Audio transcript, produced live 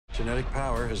Genetic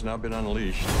power has now been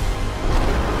unleashed.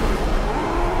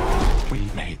 We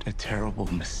made a terrible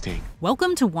mistake.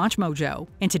 Welcome to WatchMojo,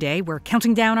 and today we're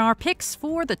counting down our picks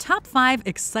for the top 5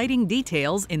 exciting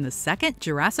details in the second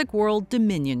Jurassic World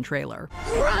Dominion trailer.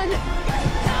 Run!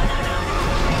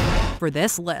 For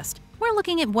this list, we're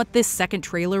looking at what this second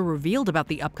trailer revealed about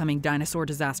the upcoming dinosaur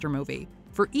disaster movie.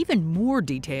 For even more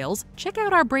details, check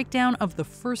out our breakdown of the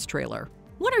first trailer.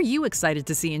 What are you excited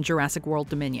to see in Jurassic World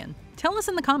Dominion? Tell us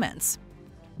in the comments.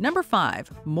 Number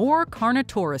 5. More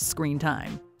Carnotaurus Screen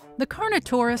Time. The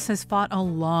Carnotaurus has fought a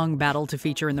long battle to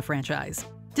feature in the franchise.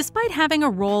 Despite having a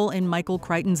role in Michael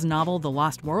Crichton's novel The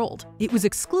Lost World, it was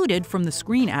excluded from the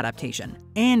screen adaptation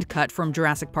and cut from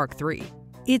Jurassic Park 3.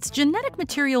 Its genetic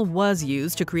material was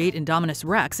used to create Indominus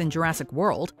Rex in Jurassic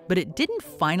World, but it didn't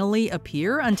finally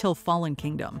appear until Fallen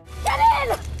Kingdom. Get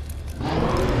in!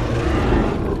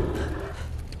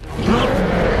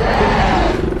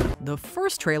 The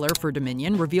first trailer for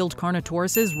Dominion revealed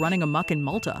Carnotauruses running amok in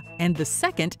Malta, and the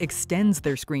second extends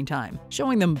their screen time,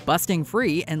 showing them busting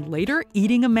free and later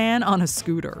eating a man on a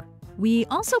scooter. We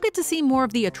also get to see more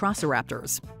of the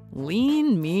Atrociraptors,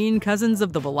 lean, mean cousins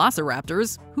of the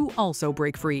Velociraptors, who also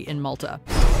break free in Malta.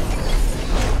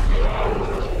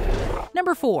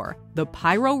 Number 4. The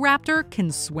Pyroraptor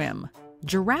can swim.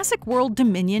 Jurassic World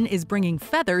Dominion is bringing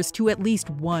feathers to at least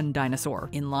one dinosaur,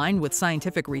 in line with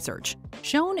scientific research.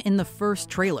 Shown in the first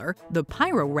trailer, the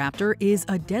Pyroraptor is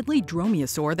a deadly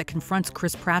dromaeosaur that confronts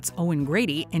Chris Pratt's Owen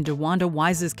Grady and DeWanda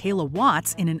Wise's Kayla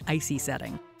Watts in an icy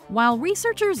setting. While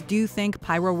researchers do think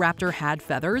Pyroraptor had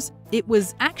feathers, it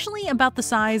was actually about the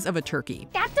size of a turkey.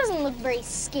 That doesn't look very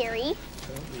scary.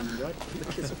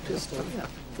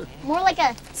 More like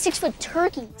a 6-foot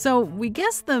turkey. So we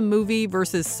guess the movie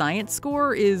versus science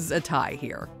score is a tie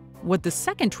here. What the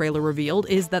second trailer revealed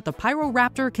is that the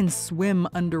Pyroraptor can swim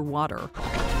underwater.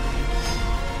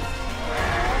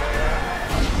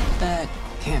 That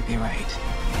can't be right.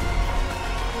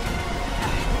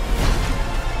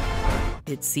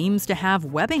 It seems to have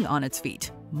webbing on its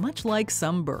feet, much like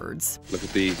some birds. Look at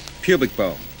the pubic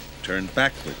bone, turned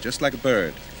backward, just like a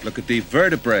bird. Look at the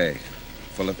vertebrae,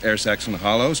 full of air sacs and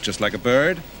hollows, just like a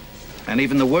bird. And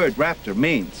even the word raptor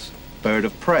means bird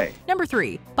of prey. Number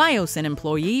 3. BioSyn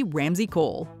Employee Ramsay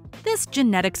Cole. This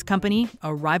genetics company,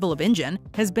 a rival of InGen,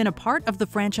 has been a part of the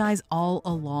franchise all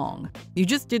along. You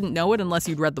just didn't know it unless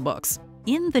you'd read the books.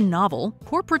 In the novel,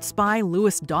 corporate spy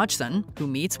Lewis Dodgson, who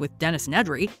meets with Dennis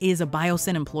Nedry, is a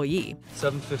BioSyn employee.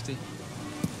 $750.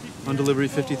 On delivery,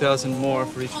 50,000 more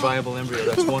for each viable embryo.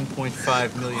 That's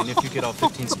 1.5 million if you get all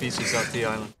 15 species off the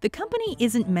island. The company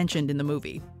isn't mentioned in the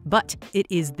movie, but it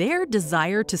is their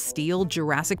desire to steal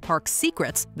Jurassic Park's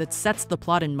secrets that sets the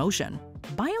plot in motion.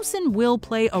 BioSyn will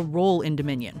play a role in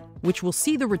Dominion, which will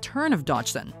see the return of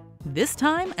Dodgson, this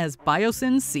time as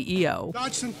BioSyn's CEO.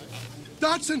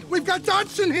 Dodgson! We've got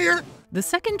Dodgson here! The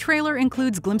second trailer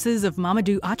includes glimpses of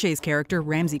Mamadou Ache's character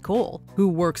Ramsay Cole, who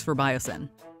works for BioSyn.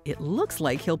 It looks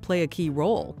like he'll play a key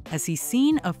role, as he's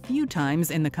seen a few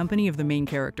times in the company of the main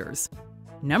characters.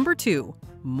 Number 2.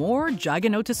 More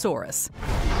Giganotosaurus.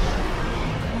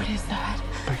 What is that?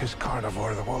 Biggest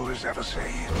carnivore the world has ever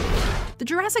seen. The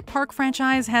Jurassic Park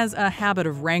franchise has a habit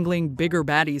of wrangling bigger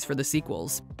baddies for the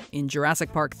sequels. In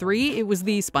Jurassic Park 3, it was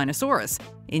the Spinosaurus.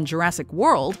 In Jurassic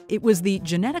World, it was the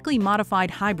genetically modified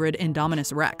hybrid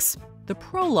Indominus Rex. The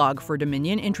prologue for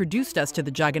Dominion introduced us to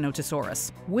the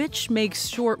Giganotosaurus, which makes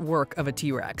short work of a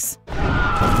T-Rex.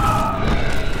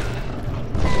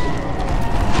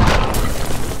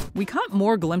 We caught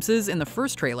more glimpses in the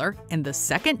first trailer, and the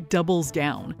second doubles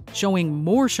down, showing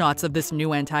more shots of this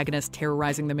new antagonist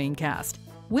terrorizing the main cast.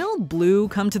 Will Blue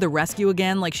come to the rescue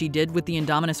again like she did with the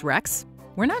Indominus Rex?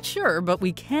 We're not sure, but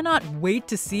we cannot wait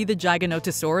to see the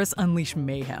Giganotosaurus unleash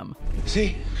mayhem.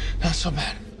 See? Not so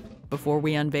bad. Before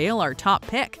we unveil our top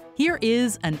pick, here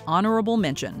is an honorable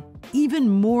mention. Even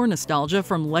more nostalgia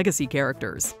from legacy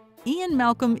characters. Ian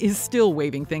Malcolm is still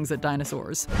waving things at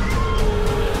dinosaurs.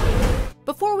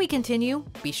 Before we continue,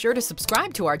 be sure to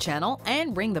subscribe to our channel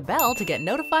and ring the bell to get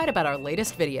notified about our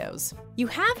latest videos. You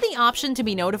have the option to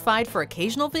be notified for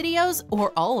occasional videos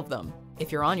or all of them.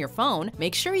 If you're on your phone,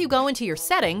 make sure you go into your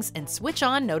settings and switch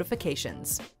on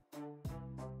notifications.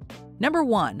 Number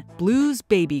 1. Blue's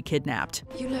baby kidnapped.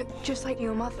 You look just like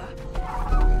your mother.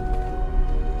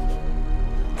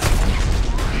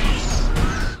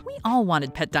 We all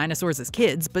wanted pet dinosaurs as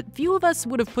kids, but few of us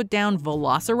would have put down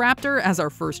Velociraptor as our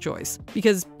first choice.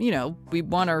 Because, we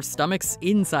want our stomachs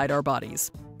inside our bodies.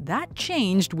 That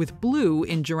changed with Blue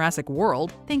in Jurassic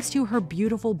World, thanks to her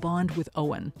beautiful bond with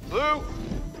Owen. Blue!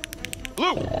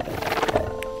 Blue!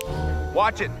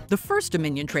 Watch it. The first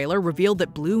Dominion trailer revealed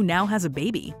that Blue now has a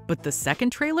baby, but the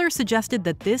second trailer suggested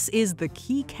that this is the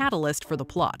key catalyst for the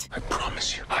plot. I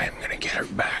promise you, I am gonna get her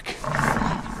back.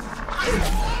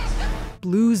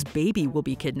 Blue's baby will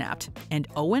be kidnapped, and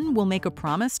Owen will make a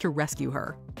promise to rescue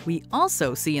her. We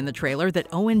also see in the trailer that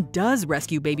Owen does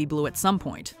rescue baby Blue at some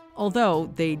point,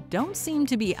 although they don't seem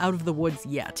to be out of the woods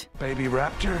yet. Baby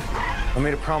raptor, I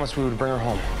made a promise we would bring her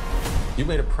home. You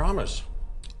made a promise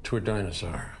to a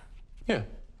dinosaur. Yeah,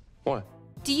 what?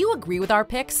 Do you agree with our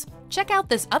picks? Check out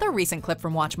this other recent clip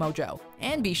from WatchMojo,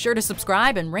 and be sure to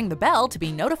subscribe and ring the bell to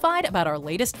be notified about our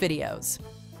latest videos.